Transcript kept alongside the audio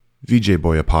Vijay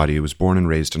Boyapati was born and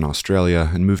raised in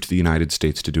Australia and moved to the United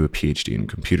States to do a PhD in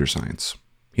computer science.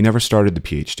 He never started the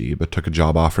PhD, but took a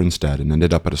job offer instead and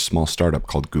ended up at a small startup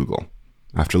called Google.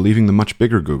 After leaving the much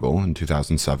bigger Google in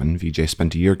 2007, Vijay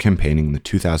spent a year campaigning in the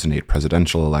 2008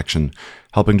 presidential election,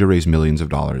 helping to raise millions of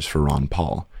dollars for Ron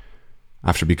Paul.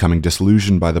 After becoming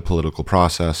disillusioned by the political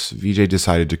process, Vijay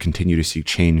decided to continue to seek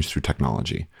change through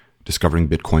technology. Discovering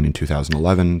Bitcoin in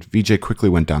 2011, Vijay quickly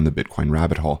went down the Bitcoin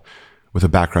rabbit hole. With a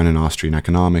background in Austrian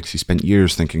economics, he spent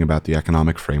years thinking about the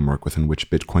economic framework within which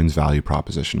Bitcoin's value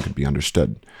proposition could be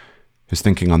understood. His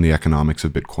thinking on the economics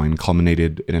of Bitcoin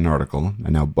culminated in an article,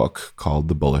 and now book, called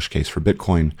The Bullish Case for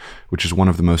Bitcoin, which is one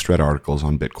of the most read articles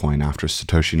on Bitcoin after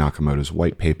Satoshi Nakamoto's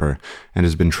white paper and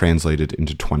has been translated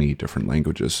into 20 different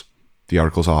languages. The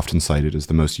article is often cited as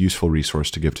the most useful resource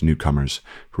to give to newcomers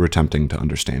who are attempting to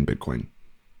understand Bitcoin.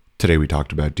 Today we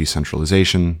talked about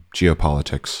decentralization,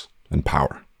 geopolitics, and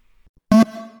power.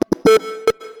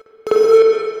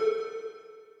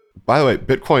 By the way,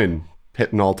 Bitcoin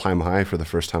hit an all-time high for the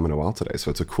first time in a while today, so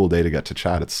it's a cool day to get to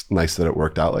chat. It's nice that it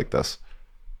worked out like this.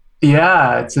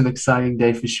 Yeah, it's an exciting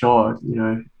day for sure.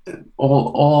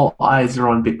 All eyes are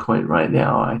on Bitcoin right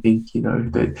now. I think,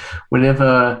 that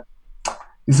whenever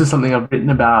this is something I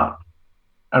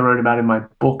wrote about in my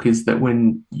book, is that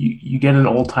when you get an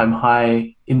all-time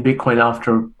high in Bitcoin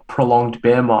after a prolonged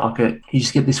bear market, you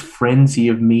just get this frenzy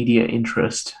of media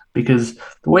interest, because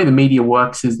the way the media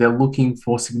works is they're looking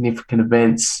for significant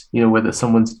events, whether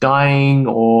someone's dying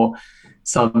or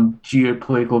some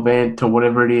geopolitical event or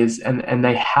whatever it is. And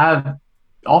they have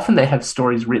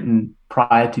stories written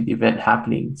prior to the event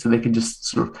happening, so they can just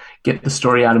sort of get the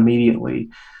story out immediately.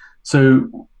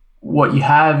 So what you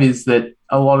have is that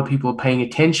a lot of people are paying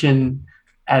attention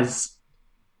as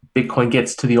Bitcoin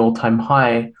gets to the all-time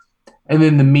high, and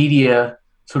then the media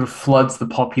sort of floods the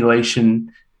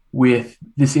population with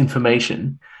this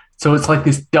information. So it's like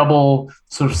this double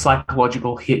sort of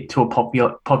psychological hit to a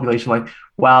population, like,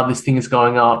 wow, this thing is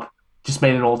going up, just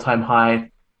made an all-time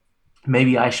high,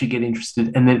 maybe I should get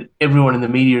interested. And then everyone in the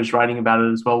media is writing about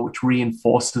it as well, which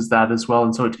reinforces that as well.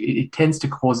 And so it tends to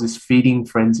cause this feeding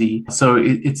frenzy. So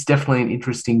it's definitely an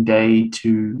interesting day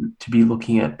to be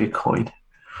looking at Bitcoin.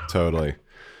 Totally.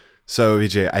 So,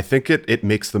 Vijay, I think it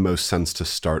makes the most sense to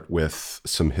start with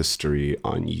some history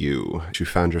on you. You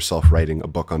found yourself writing a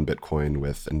book on Bitcoin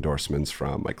with endorsements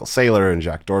from Michael Saylor and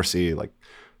Jack Dorsey, like,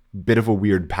 bit of a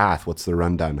weird path. What's the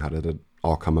rundown? How did it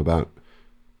all come about?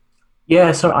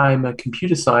 Yeah, so I'm a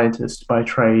computer scientist by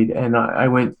trade, and I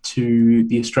went to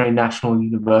the Australian National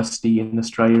University in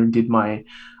Australia and did my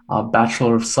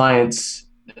Bachelor of Science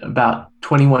about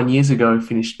 21 years ago,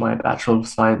 finished my Bachelor of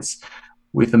Science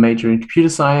with a major in computer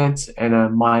science and a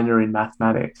minor in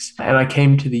mathematics. And I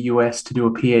came to the US to do a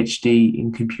PhD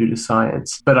in computer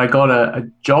science. But I got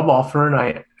a job offer, and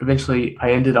I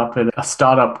ended up at a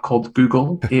startup called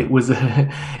Google. It was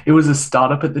a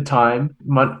startup at the time,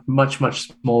 much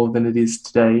smaller than it is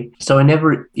today. So I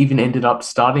never even ended up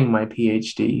starting my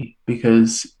PhD,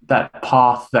 because that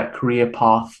career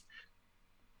path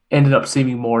ended up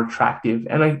seeming more attractive.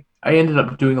 And I ended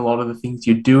up doing a lot of the things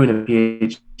you do in a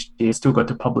PhD. I still got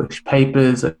to publish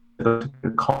papers, I got to go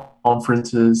to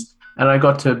conferences, and I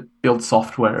got to build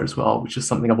software as well, which is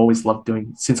something I've always loved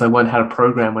doing since I learned how to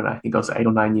program when I think I was 8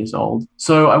 or 9 years old.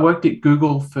 So I worked at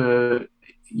Google for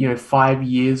 5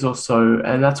 years or so,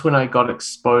 and that's when I got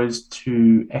exposed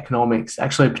to economics,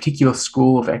 actually a particular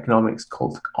school of economics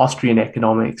called Austrian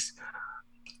economics.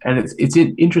 And it's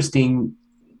interesting,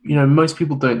 most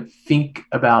people don't think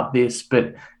about this,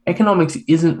 but economics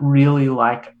isn't really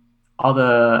like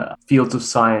other fields of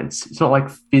science. It's not like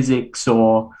physics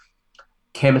or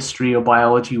chemistry or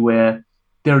biology, where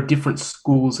there are different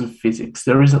schools of physics.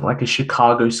 There isn't like a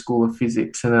Chicago school of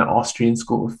physics and an Austrian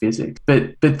school of physics.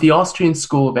 But the Austrian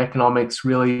school of economics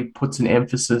really puts an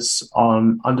emphasis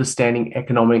on understanding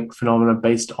economic phenomena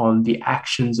based on the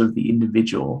actions of the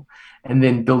individual, and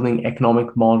then building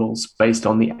economic models based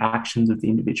on the actions of the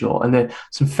individual. And there are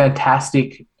some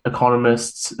fantastic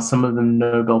economists, some of them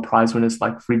Nobel Prize winners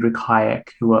like Friedrich Hayek,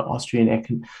 who are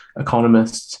Austrian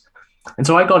economists. And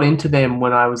so I got into them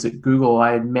when I was at Google.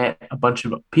 I had met a bunch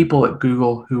of people at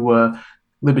Google who were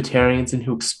libertarians and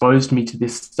who exposed me to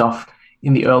this stuff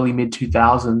in the early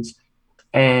mid-2000s.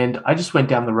 And I just went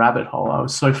down the rabbit hole. I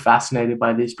was so fascinated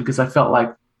by this, because I felt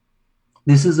like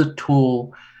this is a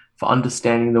tool for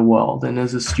understanding the world. And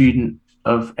as a student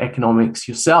of economics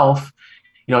yourself,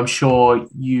 I'm sure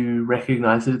you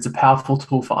recognize that it's a powerful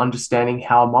tool for understanding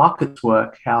how markets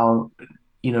work, how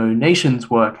nations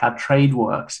work, how trade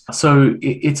works. So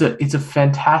it's a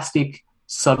fantastic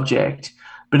subject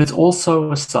but it's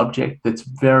also a subject that's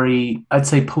very, I'd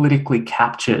say, politically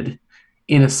captured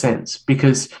in a sense,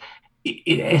 because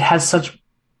it has such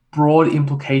broad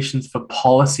implications for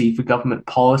policy, for government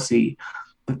policy,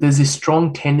 that there's this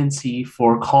strong tendency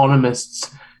for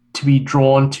economists to be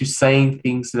drawn to saying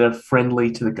things that are friendly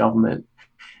to the government.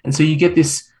 And so you get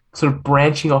this sort of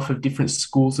branching off of different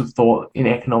schools of thought in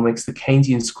economics. The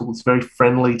Keynesian school is very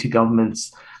friendly to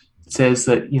governments. It says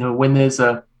that,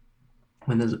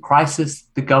 when there's a crisis,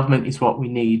 the government is what we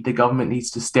need. The government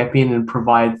needs to step in and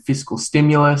provide fiscal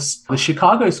stimulus. The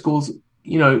Chicago schools,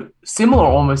 similar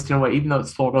almost in a way, even though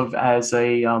it's thought of as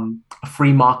a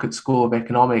free market school of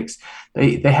economics,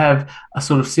 they have a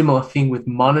sort of similar thing with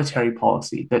monetary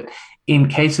policy, that in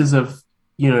cases of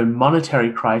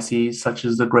monetary crises such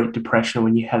as the Great Depression,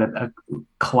 when you had a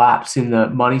collapse in the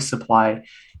money supply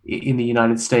in the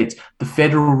United States, the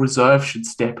Federal Reserve should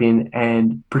step in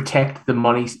and protect the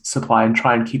money supply and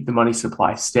try and keep the money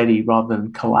supply steady rather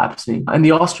than collapsing. And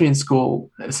the Austrian school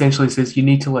essentially says you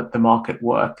need to let the market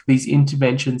work. These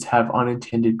interventions have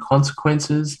unintended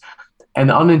consequences, and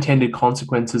the unintended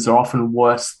consequences are often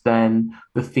worse than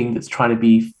the thing that's trying to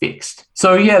be fixed.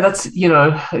 So yeah, that's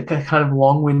a kind of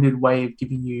long-winded way of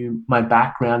giving you my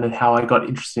background and how I got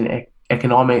interested in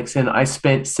economics. And I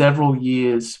spent several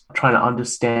years trying to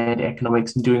understand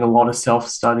economics and doing a lot of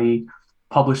self-study,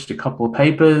 published a couple of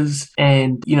papers.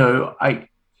 And,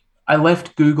 I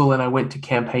left Google and I went to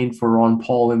campaign for Ron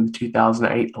Paul in the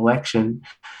 2008 election.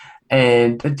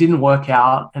 And it didn't work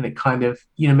out. And it kind of,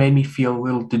 made me feel a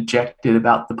little dejected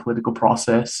about the political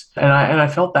process. And I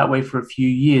felt that way for a few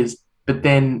years. But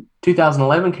then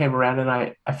 2011 came around and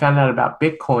I found out about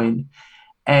Bitcoin.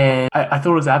 And I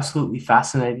thought it was absolutely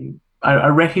fascinating. I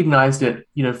recognized it,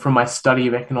 from my study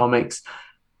of economics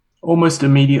almost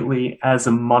immediately as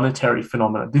a monetary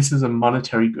phenomenon. This is a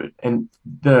monetary good. And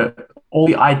all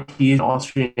the ideas in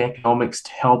Austrian economics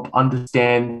to help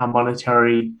understand how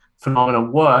monetary phenomena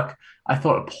work, I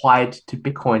thought applied to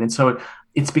Bitcoin. And so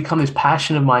it's become this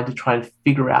passion of mine to try and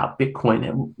figure out Bitcoin.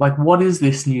 And like, what is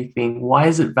this new thing? Why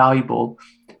is it valuable?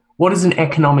 What is an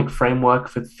economic framework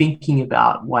for thinking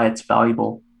about why it's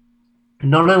valuable?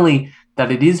 Not only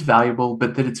that it is valuable,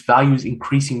 but that its value is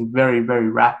increasing very, very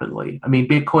rapidly. I mean,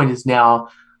 Bitcoin is now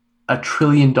 $1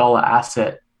 trillion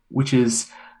asset, which is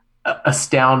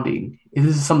astounding. This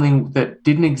is something that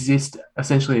didn't exist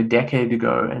essentially a decade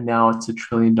ago, and now it's $1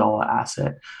 trillion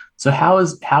asset. So how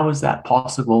is that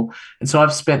possible? And so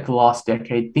I've spent the last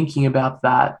decade thinking about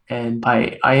that, and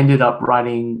I ended up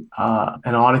writing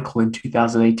an article in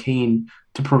 2018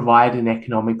 to provide an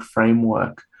economic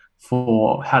framework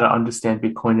for how to understand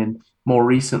Bitcoin. And more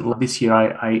recently, this year,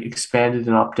 I expanded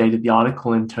and updated the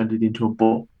article and turned it into a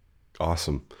book.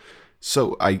 Awesome.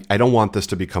 So I don't want this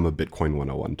to become a Bitcoin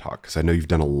 101 talk, because I know you've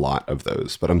done a lot of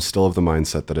those, but I'm still of the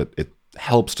mindset that it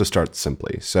helps to start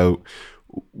simply. So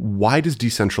why does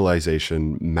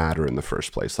decentralization matter in the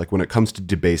first place? Like, when it comes to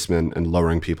debasement and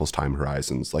lowering people's time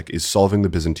horizons, like, is solving the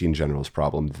Byzantine generals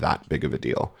problem that big of a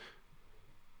deal?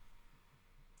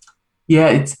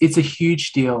 Yeah, it's a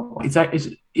huge deal.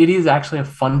 It is actually a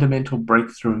fundamental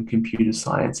breakthrough in computer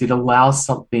science. It allows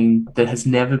something that has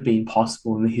never been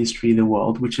possible in the history of the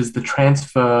world, which is the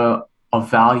transfer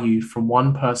of value from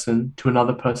one person to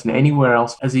another person anywhere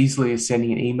else as easily as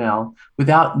sending an email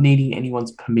without needing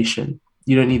anyone's permission.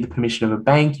 You don't need the permission of a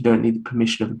bank. You don't need the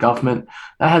permission of a government.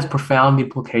 That has profound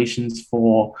implications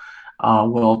for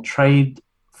world trade,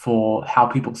 for how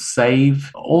people save,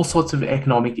 all sorts of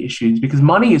economic issues, because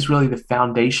money is really the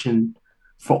foundation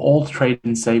for all trade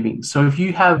and savings. So if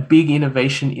you have big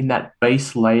innovation in that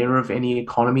base layer of any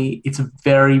economy, it's a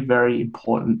very, very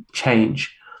important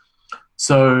change.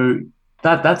 So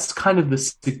that's kind of the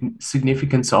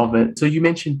significance of it. So you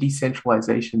mentioned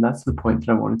decentralization. That's the point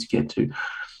that I wanted to get to.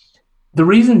 The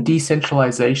reason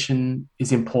decentralization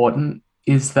is important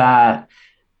is that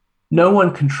no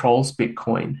one controls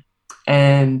Bitcoin.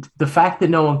 And the fact that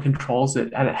no one controls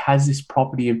it and it has this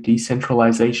property of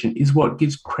decentralization is what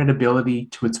gives credibility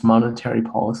to its monetary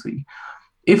policy.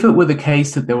 If it were the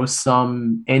case that there was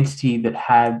some entity that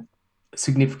had a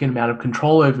significant amount of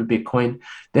control over Bitcoin,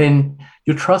 then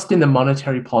your trust in the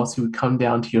monetary policy would come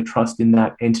down to your trust in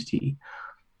that entity.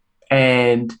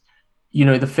 And,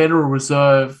 the Federal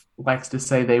Reserve likes to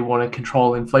say they want to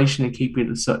control inflation and keep it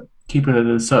at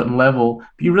a certain level,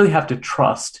 but you really have to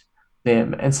trust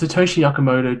them. And Satoshi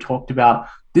Nakamoto talked about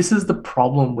this is the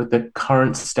problem with the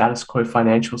current status quo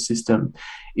financial system,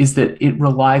 is that it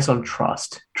relies on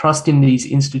trust in these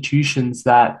institutions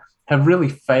that have really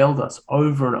failed us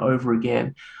over and over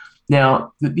again.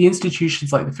 Now, the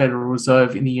institutions like the Federal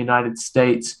Reserve in the United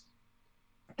States,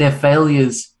 their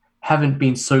failures haven't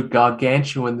been so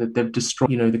gargantuan that they've destroyed,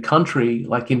 the country.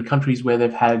 Like in countries where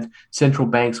they've had central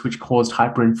banks which caused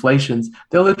hyperinflations,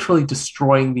 they're literally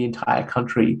destroying the entire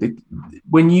country.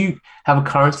 When you have a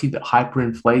currency that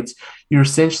hyperinflates, you're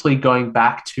essentially going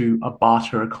back to a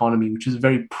barter economy, which is a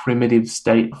very primitive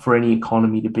state for any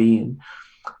economy to be in.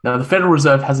 Now, the Federal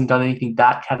Reserve hasn't done anything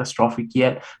that catastrophic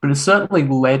yet, but it certainly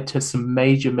led to some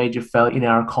major, major failure in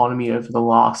our economy over the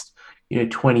last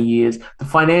 20 years. The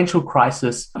financial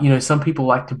crisis, some people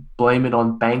like to blame it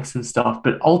on banks and stuff,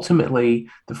 but ultimately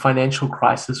the financial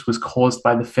crisis was caused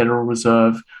by the Federal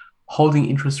Reserve holding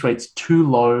interest rates too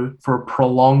low for a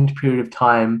prolonged period of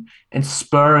time and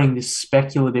spurring this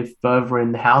speculative fervor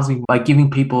in the housing by giving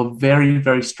people a very,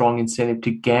 very strong incentive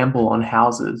to gamble on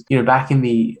houses. Back in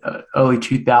the early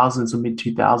 2000s or mid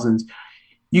 2000s,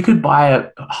 you could buy a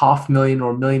 $500,000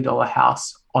 or $1 million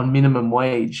house on minimum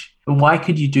wage. And why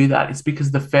could you do that? It's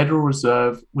because the Federal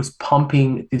Reserve was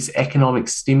pumping this economic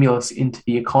stimulus into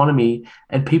the economy,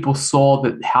 and people saw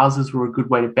that houses were a good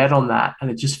way to bet on that, and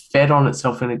it just fed on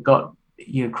itself, and it got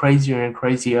crazier and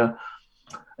crazier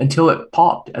until it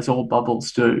popped, as all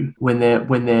bubbles do when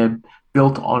they're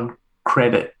built on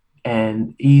credit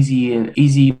and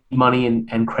easy money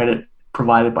and credit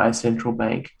provided by a central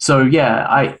bank. So yeah,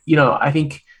 I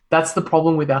think that's the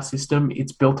problem with our system.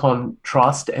 It's built on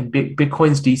trust, and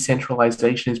Bitcoin's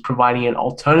decentralization is providing an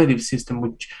alternative system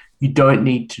which you don't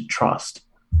need to trust.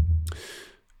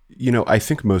 I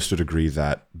think most would agree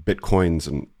that Bitcoins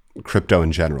and crypto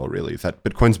in general, really, that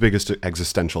Bitcoin's biggest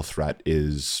existential threat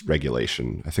is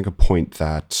regulation. I think a point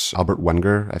that Albert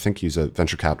Wenger, I think he's a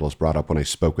venture capitalist, brought up when I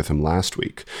spoke with him last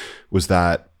week, was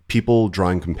that people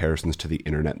drawing comparisons to the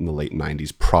internet in the late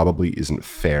 90s probably isn't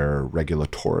fair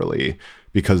regulatorily,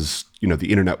 because the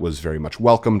internet was very much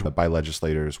welcomed by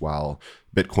legislators, while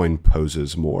Bitcoin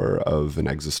poses more of an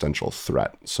existential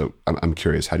threat. So I'm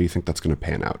curious, how do you think that's going to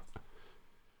pan out?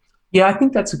 Yeah, I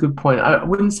think that's a good point. I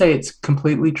wouldn't say it's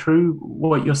completely true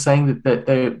what you're saying, that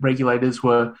the regulators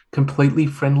were completely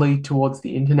friendly towards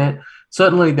the internet.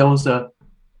 Certainly, there was a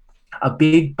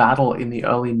big battle in the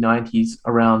early 90s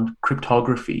around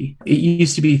cryptography.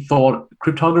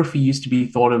 Cryptography used to be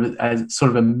thought of as sort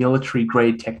of a military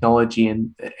grade technology,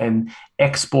 and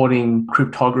exporting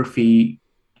cryptography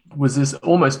was this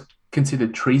almost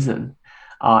considered treason.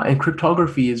 And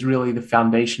cryptography is really the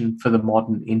foundation for the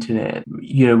modern internet.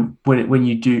 When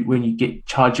you get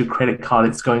charge your credit card,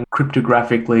 it's going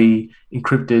cryptographically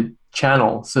encrypted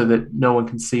channel so that no one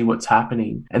can see what's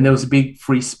happening. And there was a big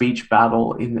free speech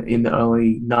battle in the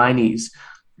early 90s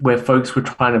where folks were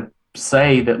trying to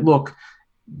say that, look,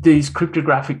 these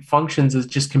cryptographic functions as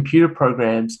just computer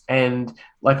programs, and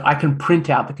like I can print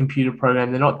out the computer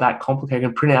program. They're not that complicated. I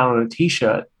can print it out on a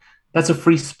t-shirt. That's a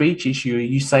free speech issue. Are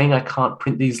you saying I can't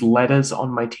print these letters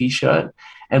on my t-shirt?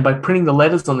 And by printing the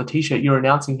letters on the t-shirt, you're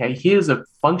announcing, hey, here's a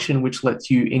function which lets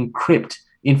you encrypt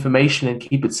information and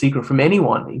keep it secret from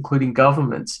anyone, including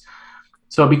governments.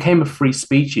 So it became a free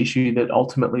speech issue that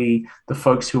ultimately the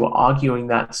folks who were arguing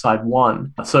that side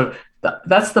won. So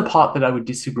that's the part that I would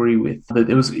disagree with, that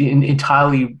it was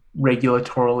entirely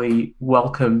regulatorily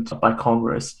welcomed by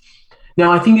Congress.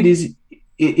 Now, I think it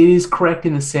is correct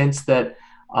in the sense that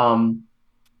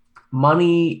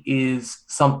money is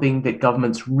something that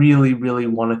governments really, really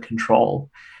want to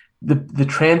control. The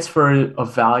transfer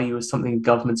of value is something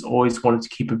governments always wanted to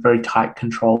keep a very tight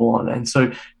control on. And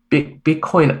so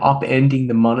Bitcoin upending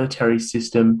the monetary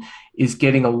system is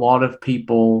getting a lot of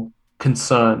people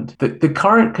concerned. The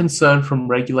current concern from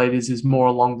regulators is more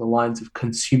along the lines of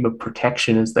consumer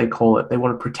protection, as they call it. They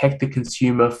want to protect the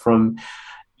consumer from,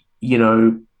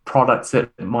 products that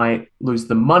might lose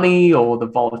the money or the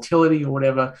volatility or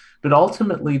whatever. But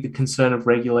ultimately, the concern of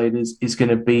regulators is going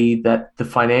to be that the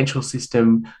financial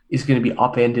system is going to be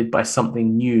upended by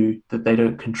something new that they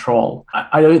don't control.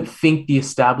 I don't think the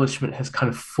establishment has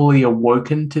kind of fully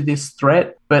awoken to this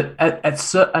threat. But at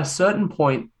a certain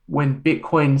point, when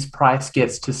Bitcoin's price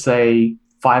gets to, say,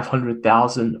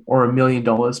 500,000 or $1 million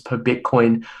per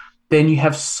Bitcoin, then you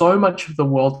have so much of the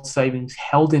world's savings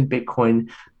held in Bitcoin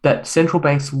that central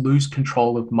banks lose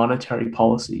control of monetary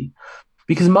policy.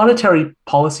 Because monetary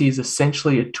policy is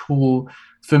essentially a tool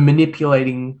for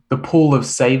manipulating the pool of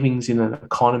savings in an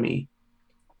economy.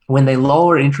 When they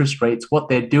lower interest rates, what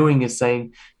they're doing is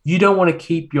saying, you don't want to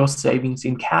keep your savings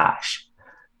in cash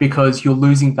because you're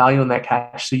losing value on that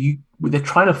cash. So they're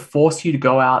trying to force you to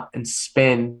go out and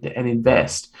spend and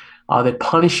invest. They're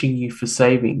punishing you for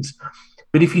savings.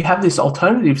 But if you have this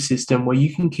alternative system where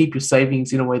you can keep your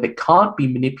savings in a way that can't be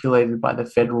manipulated by the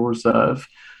Federal Reserve,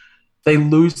 they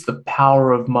lose the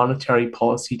power of monetary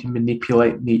policy to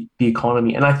manipulate the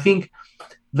economy. And I think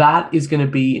That is going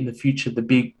to be in the future the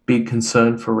big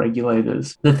concern for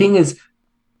regulators. The thing is,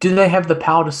 do they have the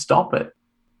power to stop it?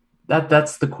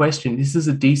 That's the question. This is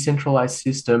a decentralized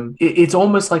system. It's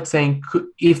almost like saying,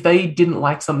 if they didn't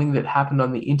like something that happened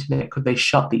on the internet, could they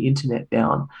shut the internet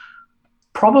down?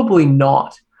 Probably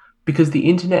not, because the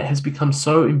internet has become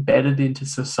so embedded into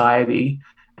society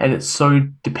and it's so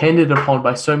depended upon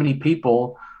by so many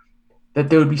people that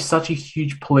there would be such a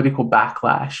huge political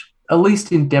backlash, at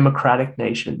least in democratic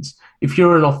nations. If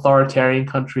you're an authoritarian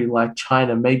country like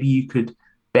China, maybe you could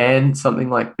ban something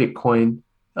like Bitcoin,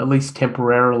 at least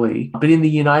temporarily. But in the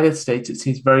United States, it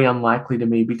seems very unlikely to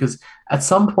me because at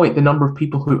some point, the number of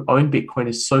people who own Bitcoin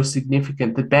is so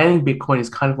significant that banning Bitcoin is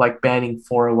kind of like banning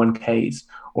 401ks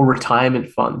or retirement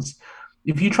funds.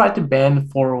 If you tried to ban the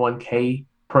 401k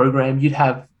program, you'd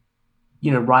have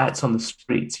riots on the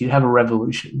streets. You'd have a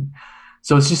revolution.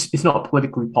 So it's not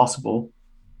politically possible.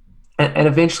 And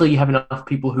eventually you have enough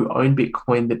people who own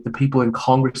Bitcoin that the people in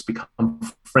Congress become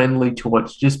friendly to it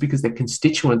just because their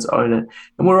constituents own it.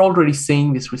 And we're already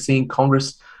seeing this. We're seeing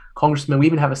congressmen. We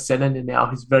even have a senator now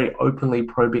who's very openly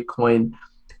pro Bitcoin,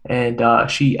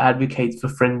 and she advocates for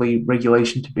friendly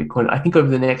regulation to Bitcoin. I think over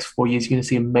the next 4 years, you're going to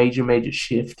see a major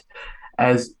shift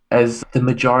as the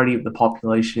majority of the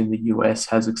population in the US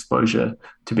has exposure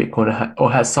to Bitcoin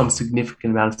or has some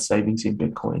significant amount of savings in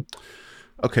Bitcoin.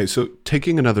 Okay, so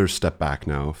taking another step back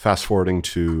now, fast forwarding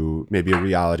to maybe a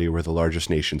reality where the largest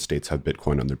nation states have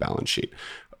Bitcoin on their balance sheet.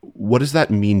 What does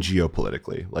that mean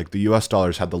geopolitically? Like the US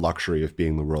dollar's had the luxury of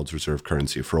being the world's reserve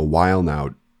currency for a while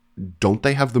now. Don't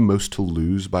they have the most to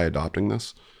lose by adopting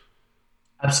this?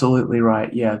 Absolutely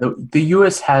right. Yeah. The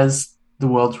US has the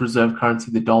world's reserve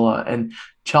currency, the dollar. And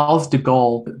Charles de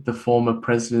Gaulle, the former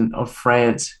president of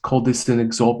France, called this an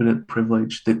exorbitant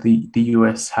privilege that the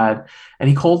US had. And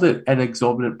he called it an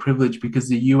exorbitant privilege because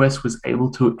the US was able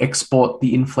to export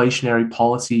the inflationary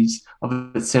policies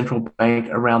of its central bank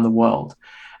around the world.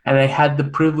 And they had the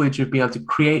privilege of being able to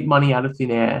create money out of thin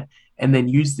air and then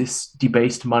use this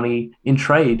debased money in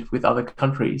trade with other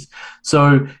countries.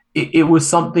 So it was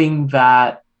something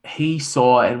that he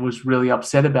saw and was really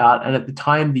upset about. And at the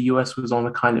time, the US was on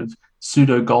a kind of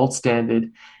pseudo gold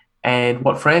standard. And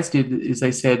what France did is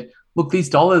they said, look, these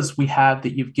dollars we have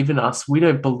that you've given us, we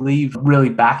don't believe really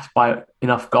backed by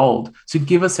enough gold. So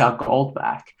give us our gold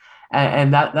back.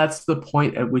 And that's the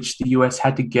point at which the US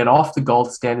had to get off the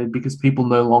gold standard because people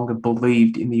no longer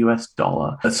believed in the US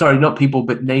dollar. Sorry, not people,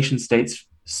 but nation states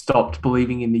stopped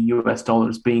believing in the US dollar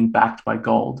as being backed by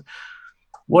gold.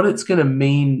 What it's going to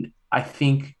mean, I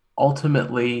think,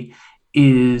 ultimately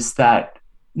is that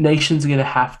nations are going to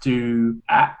have to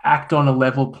act on a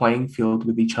level playing field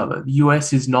with each other. The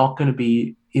US is not going to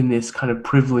be in this kind of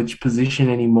privileged position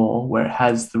anymore where it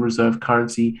has the reserve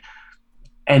currency,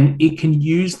 and it can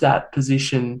use that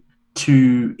position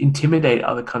to intimidate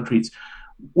other countries.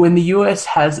 When the US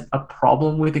has a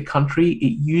problem with a country,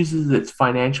 it uses its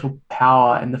financial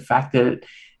power and the fact that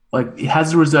it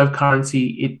has a reserve currency,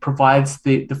 it provides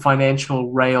the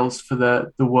financial rails for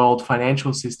the world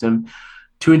financial system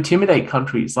to intimidate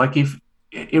countries. Like if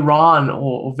Iran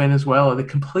or Venezuela, they're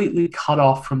completely cut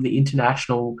off from the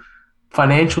international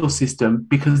financial system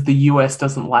because the US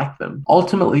doesn't like them.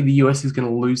 Ultimately, the US is going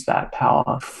to lose that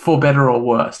power for better or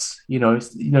worse.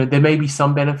 There may be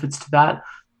some benefits to that.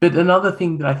 But another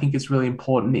thing that I think is really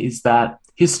important is that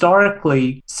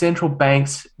historically, central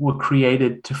banks were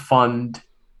created to fund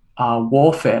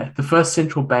warfare. The first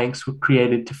central banks were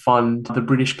created to fund the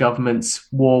British government's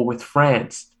war with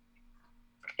France.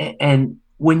 And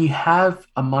when you have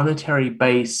a monetary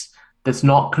base that's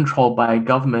not controlled by a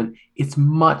government, it's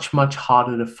much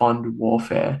harder to fund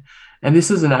warfare. And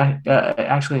this is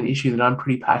actually an issue that I'm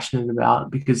pretty passionate about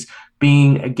because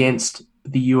being against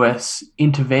the US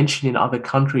intervention in other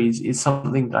countries is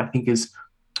something that I think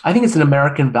it's an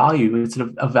American value. It's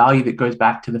a value that goes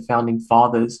back to the founding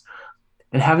fathers.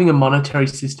 And having a monetary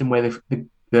system where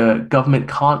the government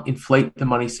can't inflate the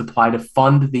money supply to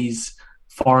fund these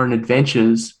foreign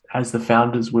adventures, as the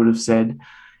founders would have said,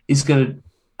 is going to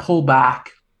pull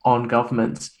back on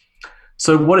governments.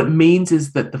 So what it means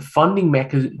is that the funding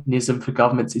mechanism for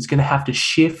governments is going to have to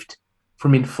shift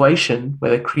from inflation,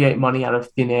 where they create money out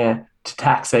of thin air, to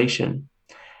taxation.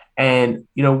 And,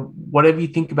 whatever you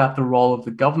think about the role of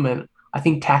the government, I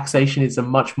think taxation is a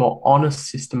much more honest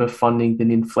system of funding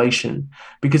than inflation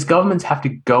because governments have to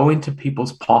go into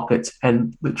people's pockets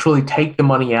and literally take the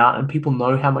money out, and people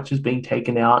know how much is being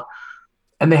taken out.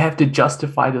 And they have to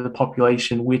justify to the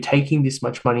population, we're taking this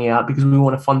much money out because we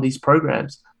want to fund these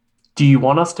programs. do you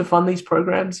want us to fund these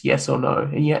programs? Yes or no?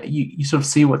 And yet you sort of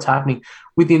see what's happening.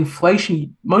 With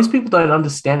inflation, most people don't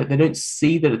understand it. They don't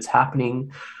see that it's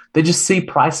happening. They just see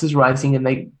prices rising and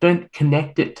they don't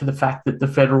connect it to the fact that the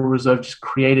Federal Reserve just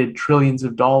created trillions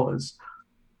of dollars.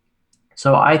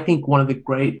 So I think one of the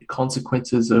great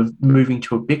consequences of moving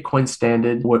to a Bitcoin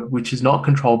standard, which is not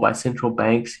controlled by central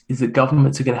banks, is that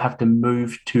governments are going to have to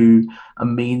move to a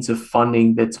means of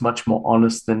funding that's much more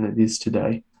honest than it is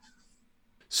today.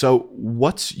 So,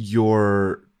 what's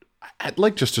your, I'd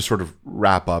like just to sort of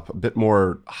wrap up a bit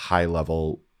more high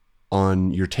level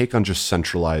on your take on just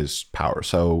centralized power.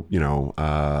 So,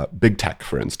 big tech,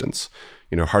 for instance,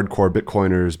 hardcore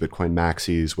Bitcoiners, Bitcoin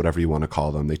maxis, whatever you want to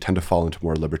call them, they tend to fall into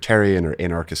more libertarian or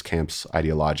anarchist camps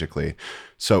ideologically.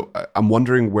 So, I'm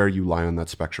wondering where you lie on that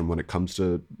spectrum when it comes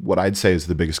to what I'd say is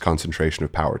the biggest concentration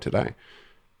of power today.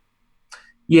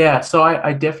 Yeah, so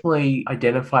I definitely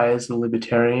identify as a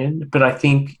libertarian, but I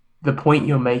think the point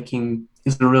you're making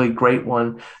is a really great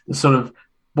one. The sort of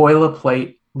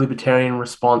boilerplate libertarian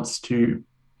response to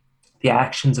the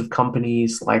actions of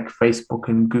companies like Facebook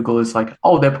and Google is like,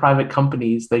 oh, they're private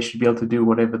companies. They should be able to do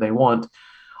whatever they want.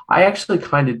 I actually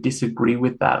kind of disagree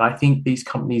with that. I think these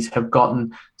companies have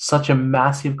gotten such a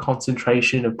massive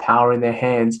concentration of power in their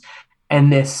hands,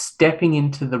 and they're stepping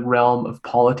into the realm of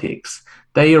politics.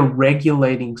 They are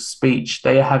regulating speech.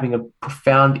 They are having a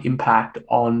profound impact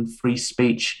on free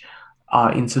speech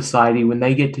in society when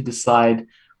they get to decide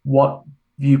what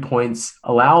viewpoints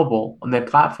allowable on their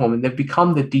platform. And they've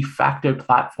become the de facto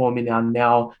platform in our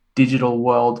now digital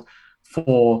world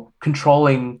for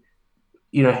controlling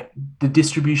the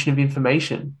distribution of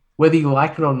information. Whether you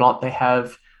like it or not, they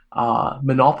have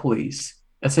monopolies,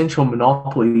 essential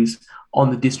monopolies on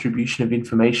the distribution of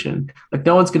information. Like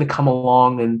no one's going to come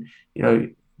along and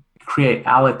create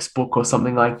Alex book or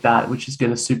something like that, which is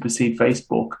going to supersede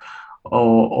Facebook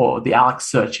or the Alex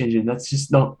search engine. That's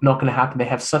just not going to happen. They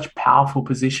have such powerful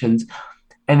positions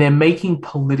and they're making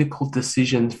political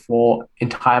decisions for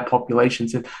entire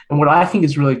populations. And what I think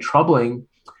is really troubling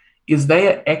is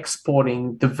they are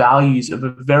exporting the values of a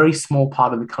very small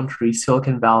part of the country,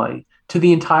 Silicon Valley, to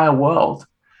the entire world.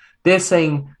 They're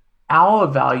saying our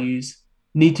values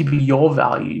need to be your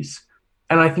values.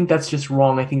 And I think that's just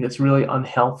wrong. I think that's really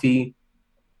unhealthy.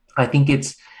 I think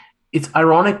it's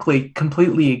ironically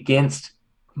completely against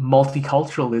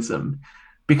multiculturalism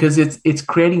because it's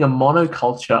creating a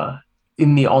monoculture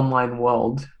in the online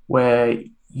world where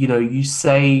you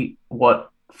say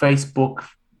what Facebook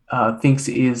thinks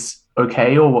is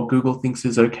okay or what Google thinks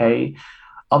is okay.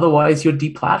 Otherwise, you're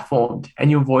deplatformed and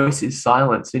your voice is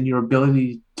silenced, and your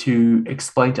ability to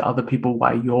explain to other people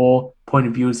why your point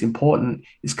of view is important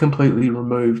is completely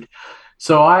removed.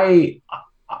 So I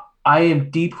am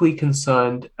deeply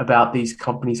concerned about these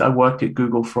companies. I worked at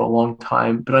Google for a long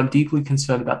time, but I'm deeply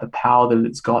concerned about the power that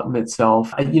it's gotten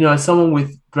itself. As someone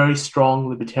with very strong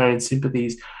libertarian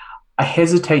sympathies, I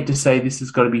hesitate to say this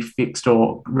has got to be fixed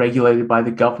or regulated by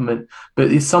the government,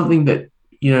 but it's something that,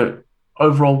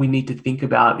 overall we need to think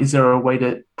about. Is there a way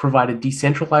to provide a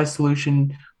decentralized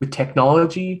solution with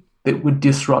technology that would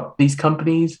disrupt these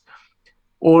companies?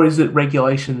 Or is it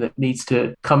regulation that needs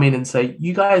to come in and say,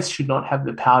 you guys should not have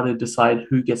the power to decide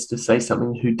who gets to say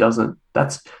something, who doesn't?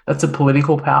 That's a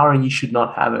political power and you should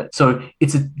not have it. So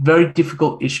it's a very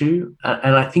difficult issue.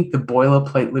 And I think the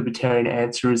boilerplate libertarian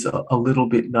answer is a little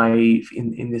bit naive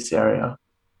in this area.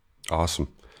 Awesome.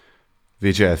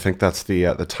 Vijay, I think that's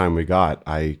the time we got.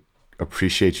 I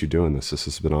appreciate you doing this. This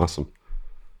has been awesome.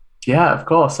 Yeah, of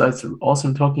course. So it's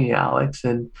awesome talking to you, Alex,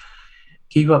 and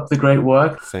keep up the great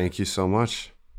work. Thank you so much.